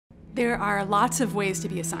There are lots of ways to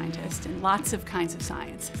be a scientist and lots of kinds of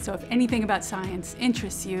science. So if anything about science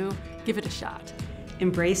interests you, give it a shot.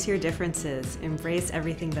 Embrace your differences. Embrace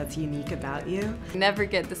everything that's unique about you. Never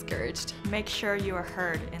get discouraged. Make sure you are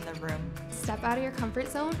heard in the room. Step out of your comfort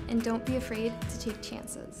zone and don't be afraid to take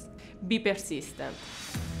chances. Be persistent.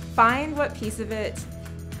 Find what piece of it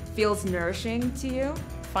feels nourishing to you.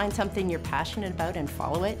 Find something you're passionate about and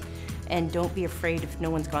follow it. And don't be afraid if no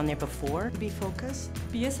one's gone there before. Be focused.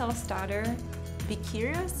 Be a self-starter. Be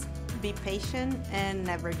curious, be patient, and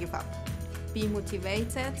never give up. Be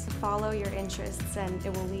motivated. Follow your interests and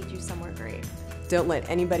it will lead you somewhere great. Don't let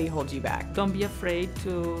anybody hold you back. Don't be afraid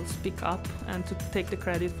to speak up and to take the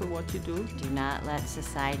credit for what you do. Do not let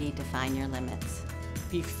society define your limits.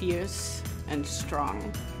 Be fierce and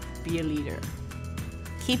strong. Be a leader.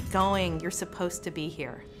 Keep going. You're supposed to be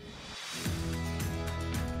here.